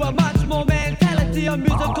you, but much more mentality, a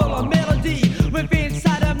musical a melody. With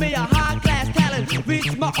inside of me a high class talent,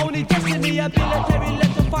 reach my only destiny, a military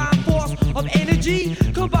lethal fine force of energy.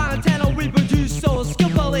 Combined talent we produce so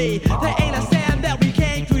skillfully. There ain't a sound that we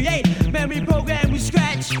can't create. Man, we program, we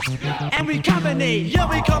scratch, and we combinate. Yeah,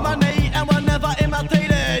 we combinate, and we're never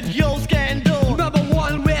imitated. Yo, scandal, number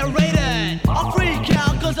one, we're rated. I freak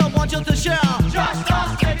out, cause I want you to shout. Just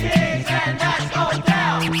us, the kings, and that's going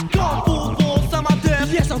down. Gone full force, I'm a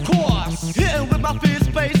death, yes, of course. Hitting with my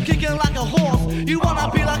fist, face kicking like a horse. You wanna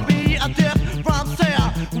be like me, a death rhyme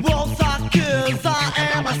sayer. World suckers, I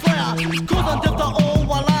am a slayer. Cause I'm deaf the old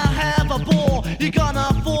while I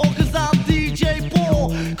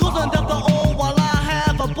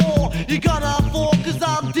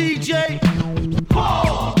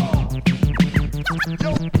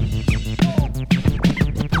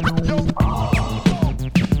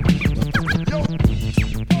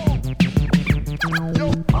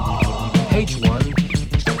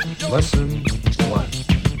Lesson 1.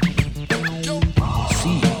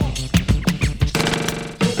 See.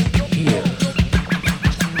 Hear.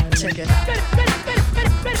 Check it out.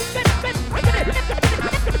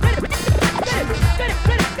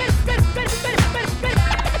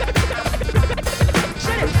 Check it out.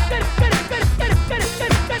 Check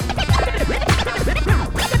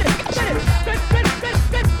it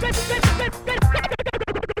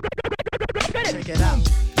out.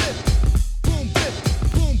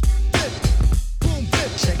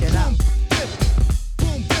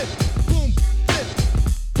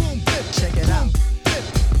 Check it out.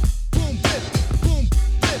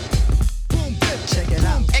 Check it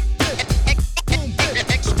out.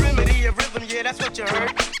 Extremity of rhythm, yeah, that's what you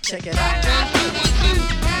heard. Check it out.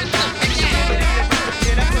 Extremity of rhythm,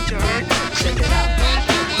 yeah, that's what you heard. Check it out.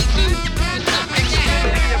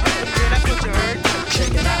 Extremity of rhythm, yeah, that's what you heard.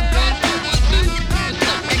 Check it out.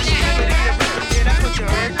 Extremity of rhythm, yeah, that's what you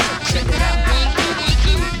heard. Check it out.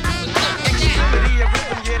 Extremity of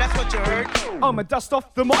rhythm, yeah, that's what you heard. I'ma dust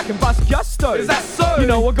off the mic and bust gusto. Is that so? You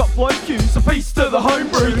know I got flow cues, a piece to the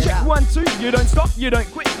homebrew. Check 1, 2, you don't stop, you don't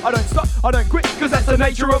quit. I don't stop, I don't quit, cause that's the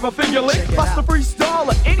nature of a finger lick. Bust the freestyle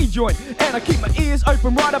at any joint, and I keep my ears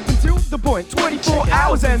open right up until the point. 24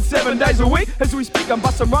 hours and 7 days a week. As we speak, I'm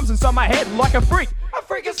busting rhymes inside my head like a freak. A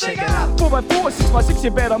freaking singer. 4x4, 6x6,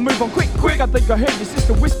 you better move on quick. I think I heard your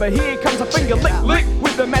sister whisper, here comes a finger lick.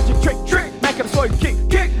 With the magic trick. Make it a slow kick.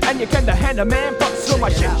 And you can hand a man pots on my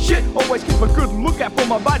shit. Always keep a good lookout for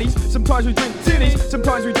my buddies. Sometimes we drink tinnies,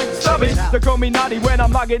 sometimes we drink stubbies. They call me naughty when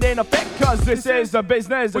I'm mugging in effect, cause this is the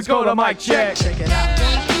business. It's called a mic check. Check it out.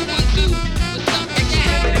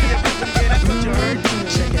 That's what you heard.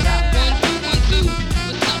 Check it out.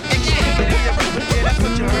 That's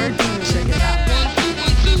what you heard. Check it out.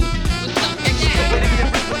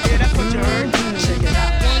 That's what you heard. Check it out.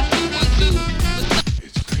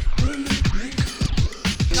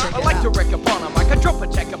 I like to wreck upon a mic, I drop a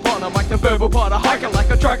check upon a mic, the verbal part, I hike it like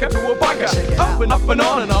a tracker to a biker. Up and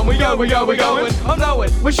on, we go, we're going. I'm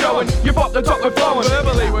knowing, we're showing, you pop the top, we're flowing.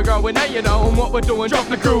 Verbally we're going, now you know what we're doing, drop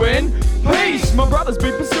the crew in. Peace, my brothers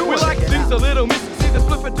be pursuing. We like things a little missing, see the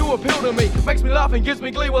split do appeal to me. Makes me laugh and gives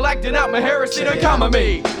me glee while acting out my heresy, don't come at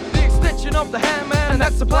me. The extension of the hand man, and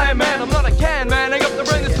that's the plan man. I'm not a can man, I got the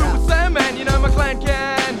brain that's filled with sand man. You know my clan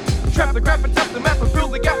can trap the crap and tap the map and fill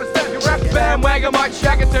the gap and step your rap bandwagon. Mike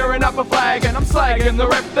Shagger tearing up a flag and I'm slagging the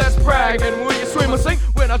rep that's bragging. Will you swim or sing?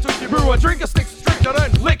 When I took your brew, I drink a stick strict. I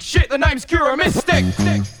don't lick shit, the name's Cura Mystic.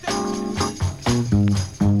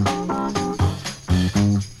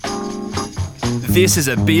 This is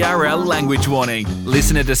a BRL language warning.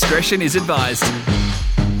 Listener discretion is advised.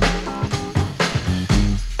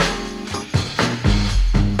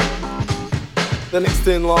 The next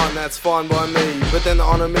in line, that's fine by me. But then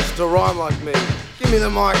on a mission to rhyme like me. Give me the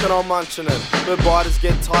mic and I'll munch on it. But biters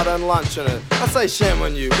get tight and lunch on it. I say shame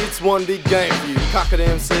on you, it's one big game for you. Cuck at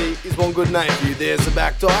MC is one good name for you. There's a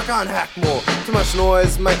back door, I can't hack more. Too much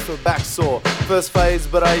noise makes my back sore. First phase,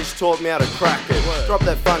 but age taught me how to crack it. Drop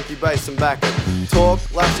that funky bass and back it. Talk,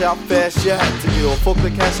 lash out fast, you had to deal. Fuck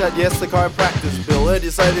the cash out, yes, the chiropractor's bill. Heard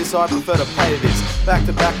you say this, I prefer to pay this. Back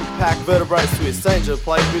to back with pack, vertebrae twist. Danger,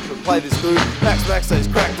 play with, but play this groove. Backs backstage,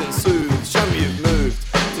 cracked and soothed. Show me you've moved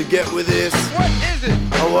to get with this. What is it?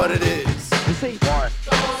 Or what it is. You see, one.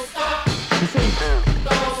 Don't stop. You see, two.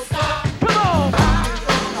 Don't stop. Come on.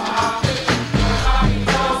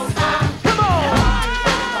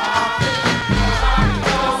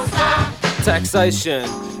 Taxation,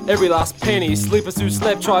 every last penny. Sleepers who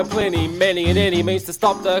slept try plenty. Many and any means to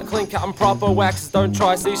stop the clean cut and proper waxes. Don't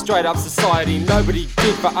try, see straight up society. Nobody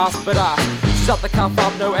did for us but us. Shut the cuff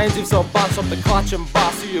up, no ands if so bunch up the clutch and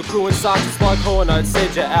bust. Who your crew and such is like Horno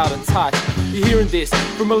said you're out of touch. You're hearing this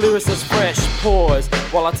from a lyricist fresh. Pause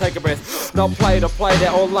while I take a breath. Not played or played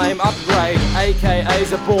out or lame upgrade.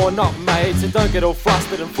 AKA's are born, not made. So don't get all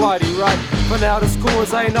flustered and flighty, right? For now the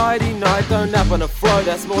scores ain't nighty night. Don't nap on a flow,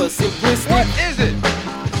 that's more simplistic. What is it?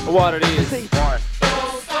 What it is. One.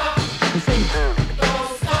 Don't stop. You see, two.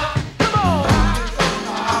 Don't stop. Come on.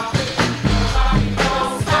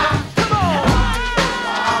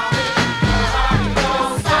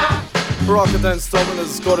 Rocket don't stop and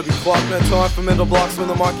there's gotta be clock. No time for mental blocks when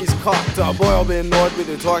the mic is cocked up. Boy, I'll be annoyed with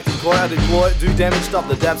your talk to cloud deploy. Do damage up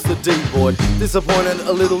the daps the D-board. Disappointed,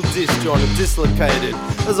 a little disjointed, dislocated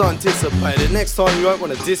as I anticipated. Next time you won't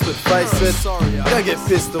want to diss but face it. Sorry, don't get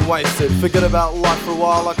pissed and wasted. Forget about life for a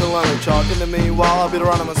while like a lonely child. In the meanwhile, I'll be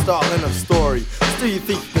running my style in a story. Do you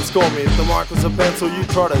think you can score me? If the mic was a pencil, you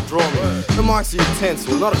try to draw me. The mic's a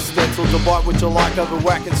utensil, not a stencil to bite what you like over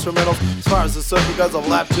whack instrumentals. As far as the circuit goes, I've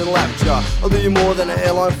lapped you and lapped ya. I'll do you more than an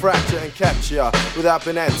airline fracture and capture ya without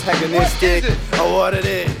being antagonistic. Or what it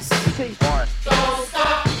is. Don't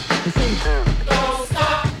stop. Don't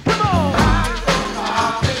stop. Come on.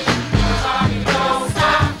 Don't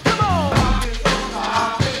stop. Come on.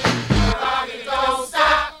 Don't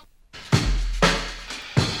stop.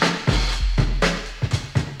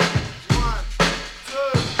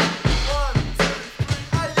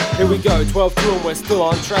 Here we go, 12 2 and we're still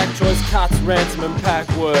on track. Choice cuts, ransom and pack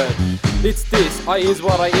word. It's this, I is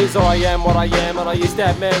what I is, or I am what I am, and I is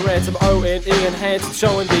that man ransom, O-N-E enhanced,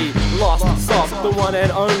 showing the lost soft, the one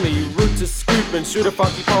and only, root to scoop and shoot a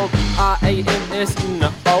funky poem,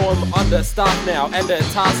 R-A-M-S-N-O, I'm understaffed now, and the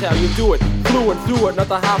task how you do it, fluent through it, not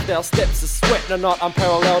the half-down steps of sweat, no not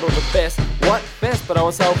unparalleled or the best, what? Best, but I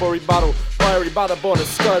was held for rebuttal, by a rebuttal born a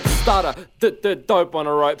scope starter, dope on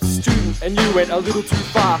a rope, student, and you went a little too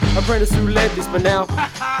far, apprentice who led this, but now,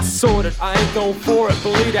 sorted, I ain't going for it,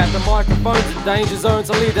 believe that, the microphone's in danger zones,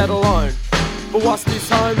 I leave that alone. But what's this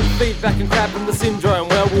home? Feedback and crap from the syndrome.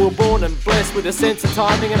 Well, we were born and blessed with a sense of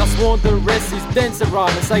timing, and I sworn the rest is dense and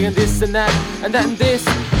rhyme and saying this and that and this.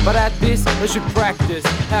 But at this, I should practice.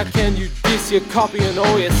 How can you diss your copy and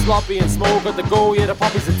all you're sloppy and small? Got the goal, yeah, the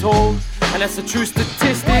poppies are tall, and that's a true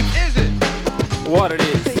statistic. What is it? What it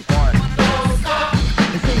is.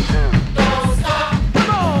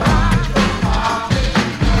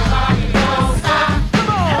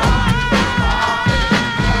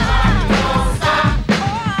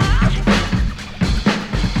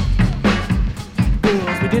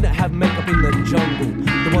 Didn't have makeup in the jungle.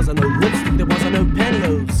 There wasn't no lipstick, there wasn't no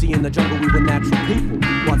pantyhose. See, in the jungle we were natural people.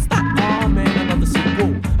 What's that? Oh man, another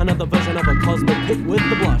sequel. Another version of a cosmic hit with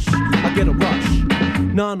the blush. I get a rush.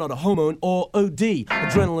 Nah, not a hormone or OD.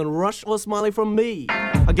 Adrenaline rush or a smiley from me.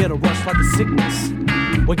 I get a rush like a sickness.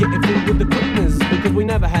 We're getting food with the quickness because we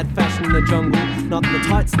never had fashion in the jungle. Not the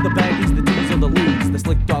tights, the baggies, the tees or the leads. The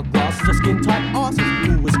slick dark glasses or skin tight asses.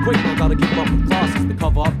 Who was quick? I gotta keep up with classes. The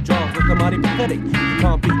cover up jobs look mighty pathetic. You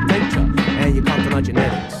can't beat nature and you can't deny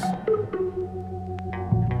genetics.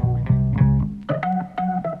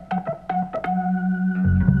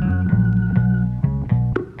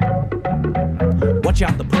 Watch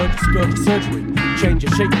out the purge, scourge of surgery. Change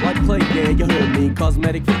your shape like clay, yeah, you heard me.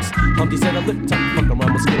 Cosmetic fix, Humpty said a lip tuck. Fuck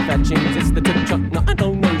around with skin fat chains, it's the tip chuck. No, I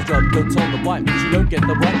don't nose job, don't tell the wife. If she don't get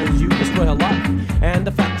the right nose, you destroy her life. And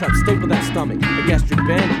the fat trap, staple that stomach. A gastric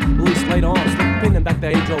band, release later on. Slip pinning back the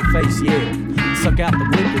age-old face, yeah. Suck out the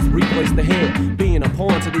wrinkles, replace the hair. Being a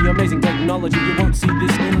pawn to the amazing technology, you won't see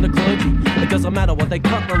this in the clergy. It doesn't matter what they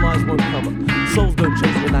cut, the lies won't cover. Souls don't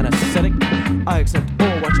change with that aesthetic. I accept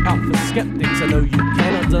all, watch out for skeptics. I know you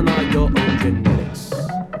cannot deny your own genetics.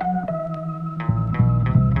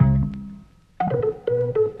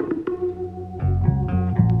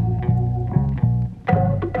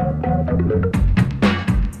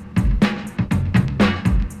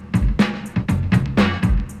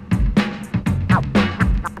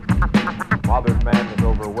 Modern man is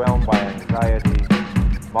overwhelmed by anxiety.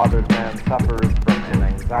 Modern man suffers from an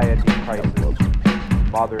anxiety crisis.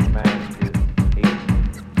 Modern man is aging.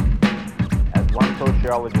 As one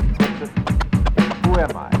sociologist puts it, who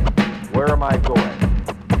am I? Where am I going?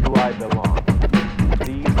 Do I belong?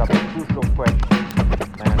 These are the crucial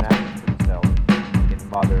questions man asks himself in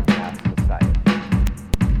modern mass society.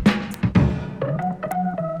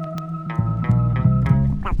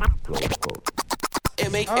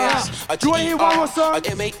 M-A-S, a T-E-R, a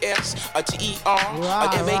M-A-S, a T-E-R, a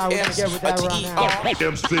M-A-S, a T-E-R.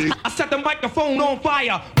 I set the microphone on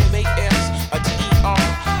fire. M-A-S, a T-E-R,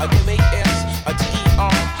 a M-A-S, a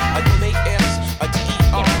T-E-R, a M-A-S, a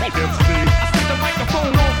T-E-R. I set the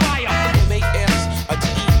microphone on fire. M-A-S, a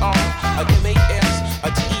T-E-R, a M-A-S,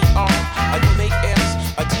 a T-E-R, a M-A-S,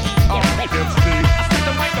 a T-E-R. I set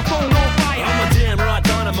the microphone on fire. I'm a damn right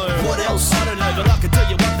dynamo. What else? I don't know, but I can tell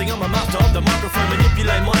you one thing. I'm a master of the microphone.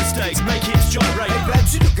 Manipulate mind states, make hips gyrate. Hey,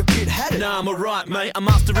 babs, you look a bit hatted. Nah, I'm alright, mate. I'm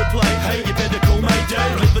after a play. Hey, you better call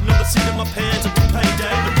Mayday. Living on the seat of my pants until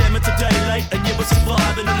payday. But damn, it's a day late, and you were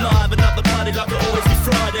surviving alive. And up the party like it'll always be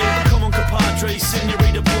Friday. Come on, compadre,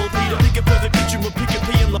 senorita Paul Peter. Pick a perfect picture, we'll pick a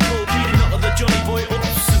P and La Paul Peter. Not of the Johnny Boy,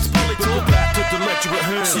 oops, it's Polly. Go back to the lecture at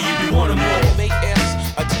home. So you be wanting more.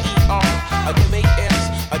 M-A-S, a T-E-R, a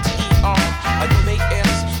M-A-S, a T-E-R, a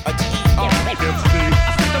M-A-S, a T-E-R. I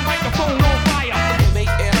set the microphone on fire.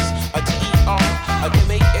 M-A-S, a T-E-R, a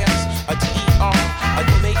M-A-S, a T-E-R, a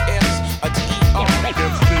M-A-S, a T-E-R. I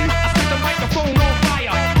set the microphone on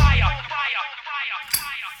fire.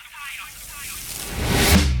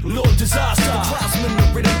 Lord disaster, clouds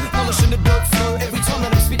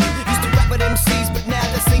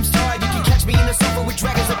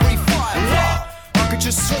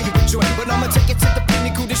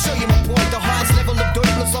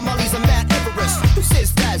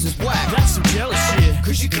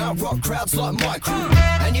rock crowds like my crew,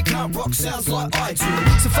 and you can't rock sounds like I do.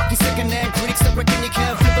 So fuck your second-hand critics that reckon you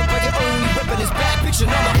can't flip it, but your only weapon is bad picture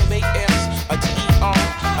number. M-A-S, a D-E-R,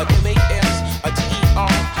 a M-A-S, a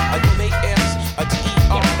D-E-R, a M-A-S, a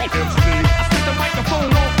D-E-R. I set the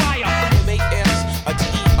microphone on fire. M-A-S, a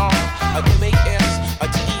D-E-R, a M-A-S, a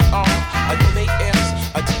D-E-R, a M-A-S,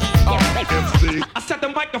 a D-E-R. I set the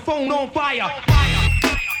microphone on fire.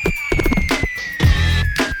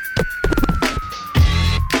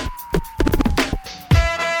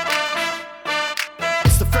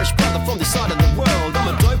 It's the fresh brother from the side of the world. I'm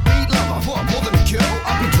a dope beat lover. What, more than a girl?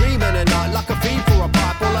 I'll be dreaming at night like a fiend for a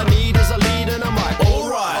pipe. All I need is a lead and a mic.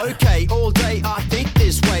 Alright. Okay, all day I think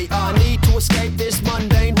this way. I need to escape this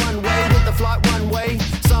mundane runway with the flight one way.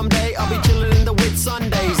 Someday I'll be chilling in the Whit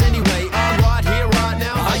Sundays. Anyway, I'm right here, right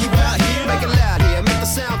now. Are you out here? Make it loud here. Make the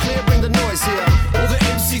sound clear, bring the noise here. All the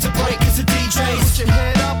MCs are breakers and DJs. Put your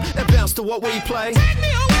head up and bounce to what we play. Take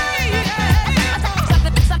me away,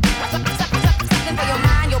 Something for your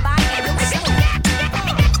mind, your body, and your soul.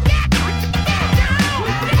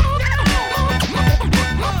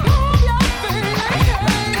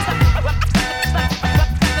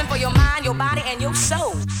 Something for your mind, your body, and your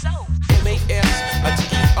soul. M-A-S, a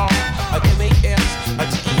D-E-R, a M-A-S, a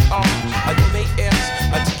D-E-R, a M-A-S,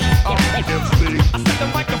 a D-E-R. I set the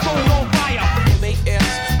microphone on fire. M-A-S,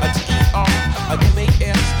 a D-E-R, a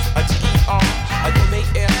M-A-S, a D-E-R, a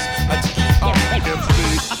M-A-S, a D-E-R.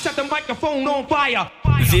 I set the microphone on fire.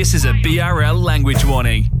 This is a BRL language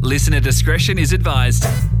warning. Listener discretion is advised.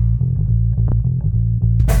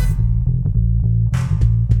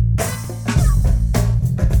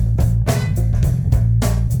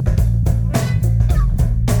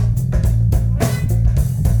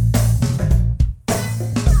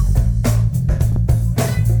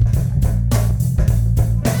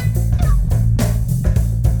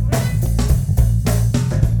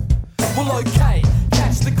 Well, okay,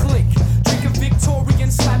 catch the click. Drinking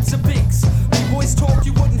Victorian slabs of Vicks. B-boys talk,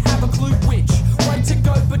 you wouldn't have a clue which way to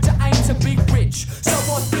go, but to aim to be rich. So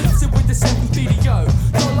I flips it with the 7 video.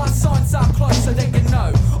 Dollar signs are close, so then you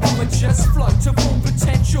know I'ma just float to full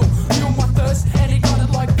potential. Feel my thirst, and it got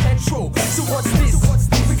it like petrol. So what's this?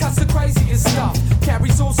 Because the craziest stuff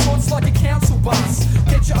carries all sorts like a council bus.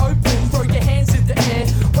 Get you open, throw your hands in the air,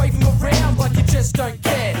 wave them around like you just don't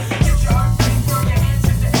care. Get you open, throw your hands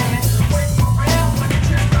in the air, wave them around like you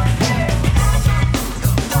just don't care.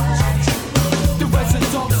 The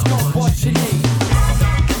residents got what you need.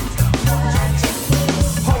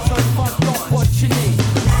 Hold on, fun, got what you need.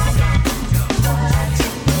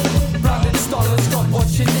 London Stylers got what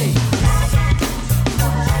you need.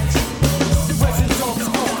 The residents got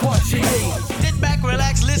what you need. Sit back,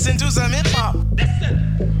 relax, listen to some hip hop.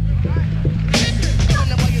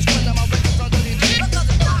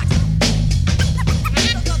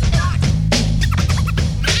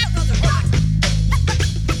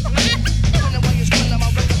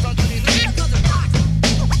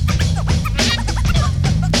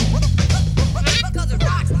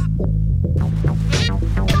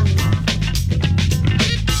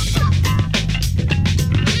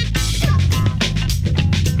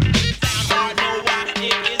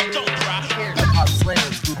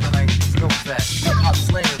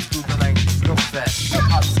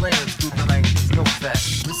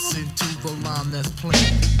 Listen to the line that's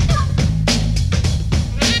playing.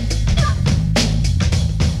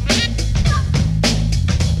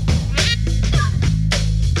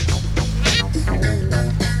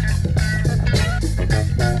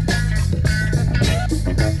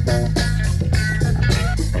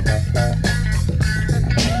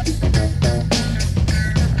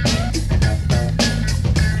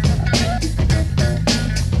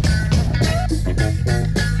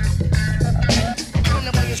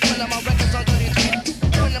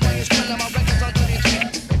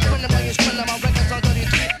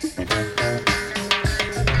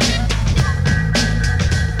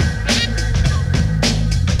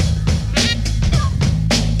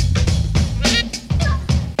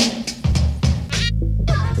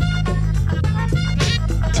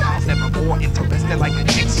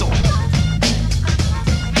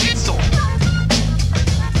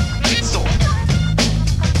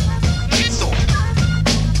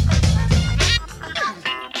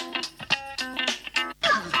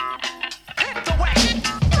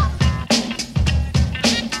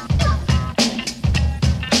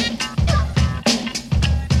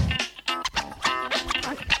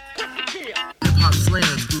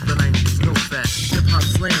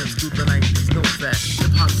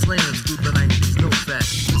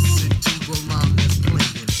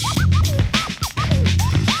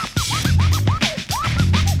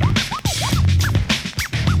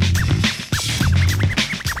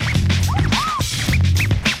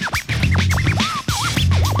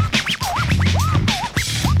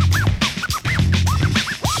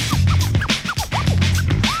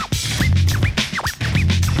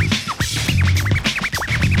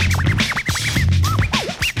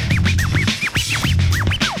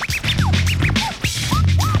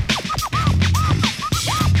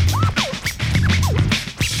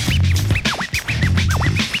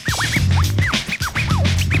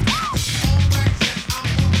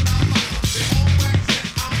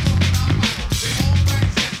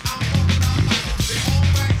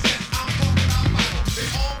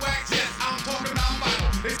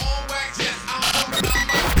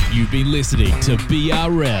 You've been listening to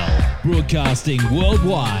BRL, broadcasting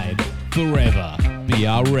worldwide, forever.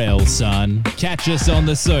 BRL, son. Catch us on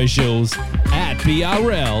the socials at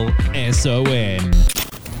BRL SON.